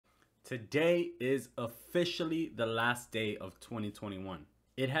Today is officially the last day of 2021.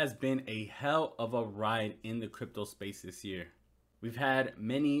 It has been a hell of a ride in the crypto space this year. We've had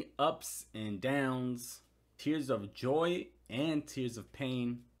many ups and downs, tears of joy and tears of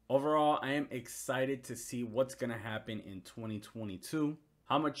pain. Overall, I am excited to see what's going to happen in 2022,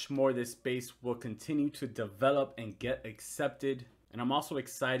 how much more this space will continue to develop and get accepted. And I'm also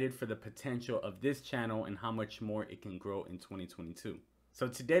excited for the potential of this channel and how much more it can grow in 2022. So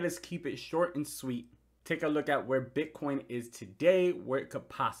today, let's keep it short and sweet. Take a look at where Bitcoin is today, where it could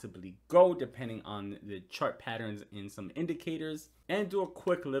possibly go depending on the chart patterns and some indicators, and do a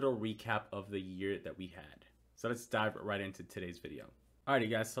quick little recap of the year that we had. So let's dive right into today's video.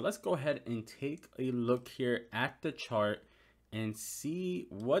 Alrighty guys, so let's go ahead and take a look here at the chart and see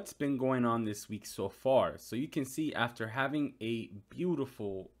what's been going on this week so far. So you can see after having a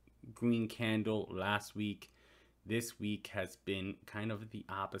beautiful green candle last week, this week has been kind of the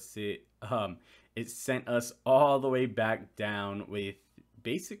opposite. It sent us all the way back down with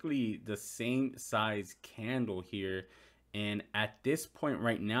basically the same size candle here. And at this point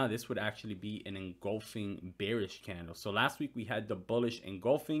right now, this would actually be an engulfing bearish candle. So last week we had the bullish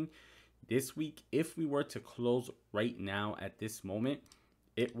engulfing. This week, if we were to close right now at this moment,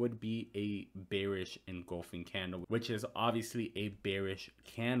 it would be a bearish engulfing candle, which is obviously a bearish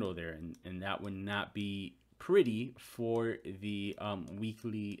candle there. And that would not be pretty for the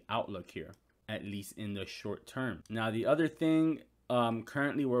weekly outlook here, at least in the short term. Now, the other thing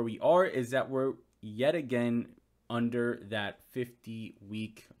currently where we are is that we're yet again under that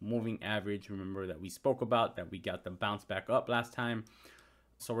 50-week moving average. Remember that we spoke about that we got the bounce back up last time.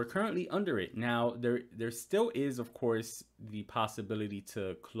 So we're currently under it. Now, there still is, of course, the possibility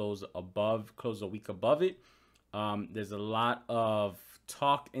to close a week above it. There's a lot of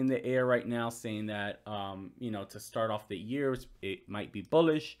talk in the air right now saying that, to start off the year, it might be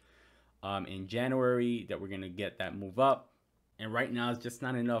bullish in January, that we're going to get that move up. And right now, it's just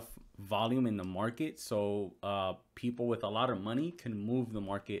not enough volume in the market. So people with a lot of money can move the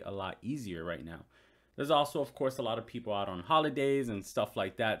market a lot easier right now. There's also, of course, a lot of people out on holidays and stuff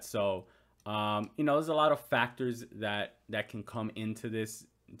like that. So, there's a lot of factors that can come into this,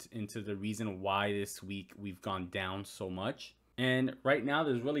 into the reason why this week we've gone down so much. And right now,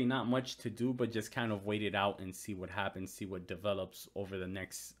 there's really not much to do, but just kind of wait it out and see what happens, see what develops over the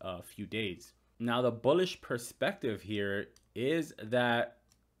next few days. Now, the bullish perspective here is that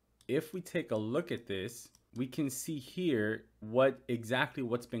if we take a look at this, we can see here what's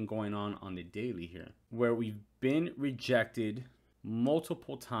been going on the daily here, where we've been rejected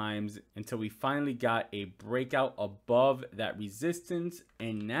multiple times until we finally got a breakout above that resistance.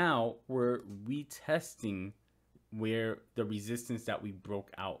 And now we're retesting where the resistance that we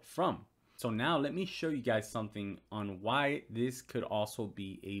broke out from. So now let me show you guys something on why this could also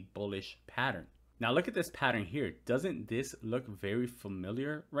be a bullish pattern. Now look at this pattern here. Doesn't this look very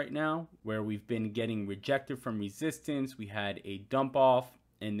familiar right now, where we've been getting rejected from resistance? We had a dump off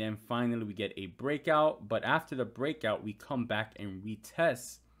and then finally we get a breakout. But after the breakout, we come back and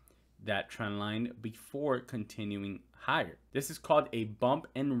retest that trend line before continuing higher. This is called a bump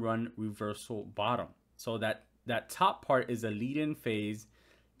and run reversal bottom. So that top part is a lead-in phase.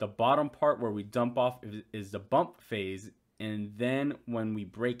 The bottom part where we dump off is the bump phase. And then when we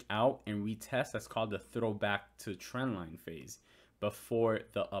break out and retest, that's called the throwback to trendline phase before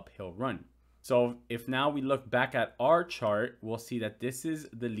the uphill run. So if now we look back at our chart, we'll see that this is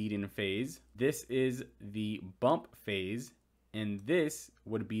the lead-in phase. This is the bump phase. And this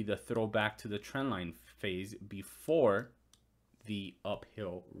would be the throwback to the trendline phase before the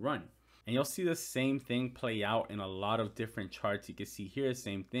uphill run. And you'll see the same thing play out in a lot of different charts. You can see here,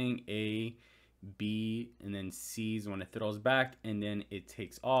 same thing, A, B, and then C is when it throws back and then it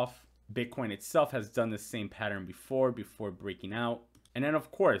takes off. Bitcoin itself has done the same pattern before breaking out. And then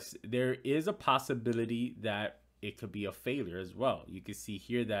of course, there is a possibility that it could be a failure as well. You can see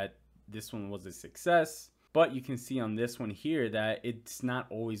here that this one was a success, but you can see on this one here that it's not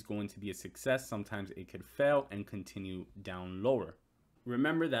always going to be a success. Sometimes it could fail and continue down lower.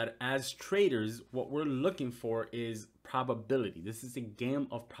 Remember that as traders, what we're looking for is probability. This is a game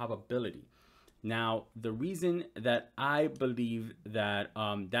of probability. Now, the reason that I believe that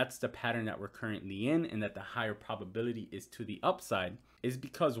that's the pattern that we're currently in and that the higher probability is to the upside is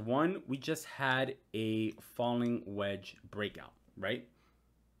because, one, we just had a falling wedge breakout, right?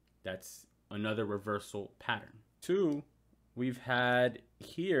 That's another reversal pattern. Two, we've had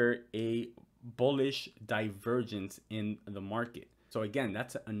here a bullish divergence in the market. So again,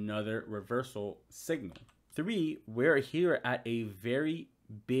 that's another reversal signal. Three, we're here at a very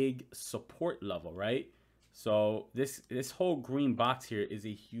big support level, right? So this whole green box here is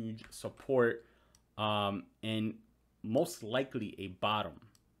a huge support and most likely a bottom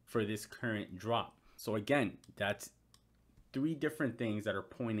for this current drop. So again, that's three different things that are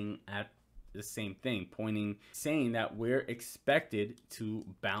pointing at the same thing, saying that we're expected to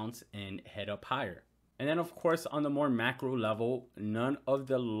bounce and head up higher. And then of course, on the more macro level, none of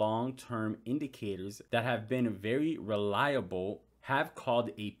the long-term indicators that have been very reliable have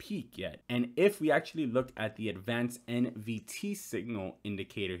called a peak yet. And if we actually look at the advanced NVT signal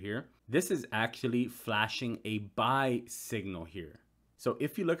indicator here, this is actually flashing a buy signal here. So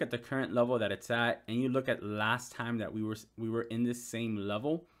if you look at the current level that it's at, and you look at last time that we were in this same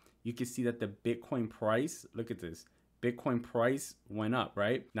level, you can see that the Bitcoin price, look at this, Bitcoin price went up,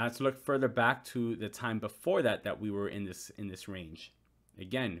 right? Now let's look further back to the time before that we were in this range.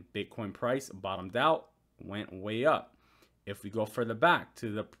 Again, Bitcoin price bottomed out, went way up. If we go further back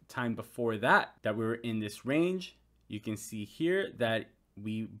to the time before that we were in this range, you can see here that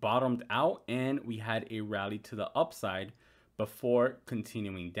we bottomed out and we had a rally to the upside before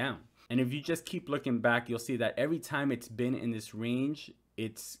continuing down. And if you just keep looking back, you'll see that every time it's been in this range,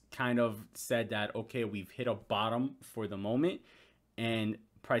 it's kind of said that, okay, we've hit a bottom for the moment and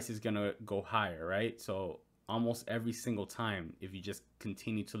price is gonna go higher, right? So almost every single time, if you just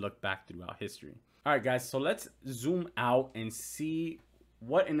continue to look back throughout history. All right, guys, so let's zoom out and see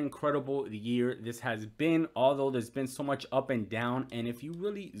what an incredible year this has been, although there's been so much up and down. And if you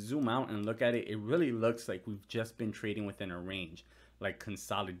really zoom out and look at it, it really looks like we've just been trading within a range, like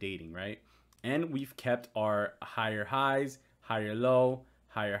consolidating, right? And we've kept our higher highs, higher low,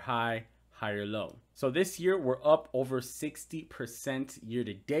 higher high, higher low. So this year we're up over 60% year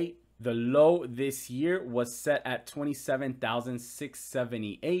to date. The low this year was set at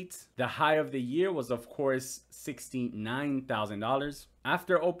 27,678. The high of the year was, of course, $69,000.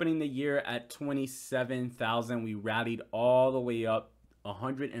 After opening the year at 27,000, we rallied all the way up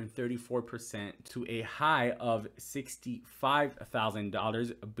 134% to a high of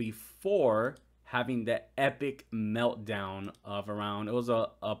 $65,000 before having the epic meltdown of around, it was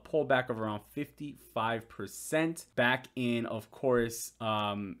a pullback of around 55% back in, of course,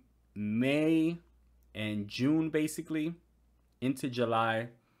 May and June, basically into July,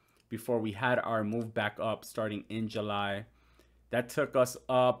 before we had our move back up starting in July. That took us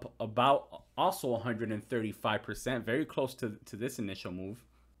up about also 135%, very close to this initial move.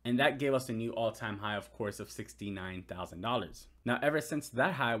 And that gave us a new all-time high, of course, of $69,000. Now, ever since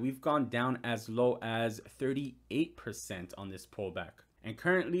that high, we've gone down as low as 38% on this pullback. And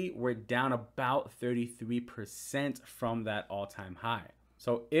currently, we're down about 33% from that all-time high.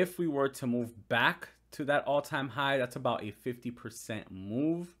 So if we were to move back to that all-time high, that's about a 50%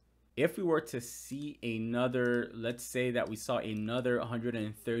 move. If we were to see another, let's say that we saw another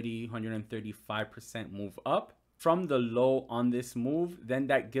 130, 135% move up from the low on this move, then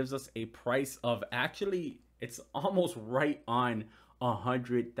that gives us a price of, actually, it's almost right on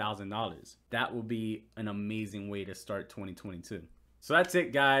 $100,000. That will be an amazing way to start 2022. So that's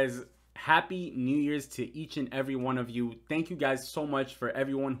it, guys. Happy New Year's to each and every one of you. Thank you guys so much for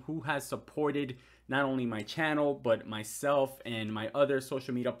everyone who has supported not only my channel, but myself and my other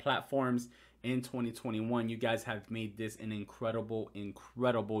social media platforms in 2021. You guys have made this an incredible,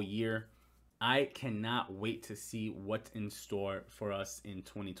 incredible year. I cannot wait to see what's in store for us in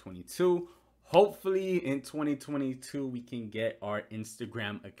 2022. Hopefully in 2022, we can get our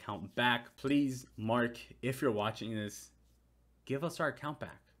Instagram account back. Please, Mark, if you're watching this, give us our account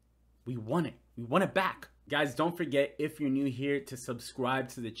back. We want it. We want it back. Guys, don't forget, if you're new here, to subscribe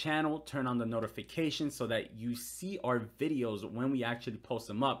to the channel, turn on the notifications so that you see our videos when we actually post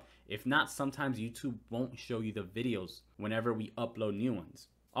them up. If not, sometimes YouTube won't show you the videos whenever we upload new ones.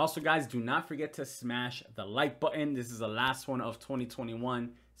 Also, guys, do not forget to smash the like button. This is the last one of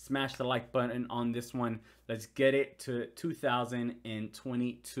 2021. Smash the like button on this one. Let's get it to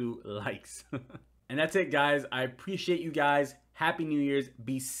 2,022 likes. And that's it, guys. I appreciate you guys. Happy New Year's.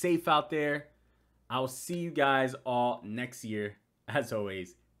 Be safe out there. I'll see you guys all next year. As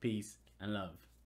always, peace and love.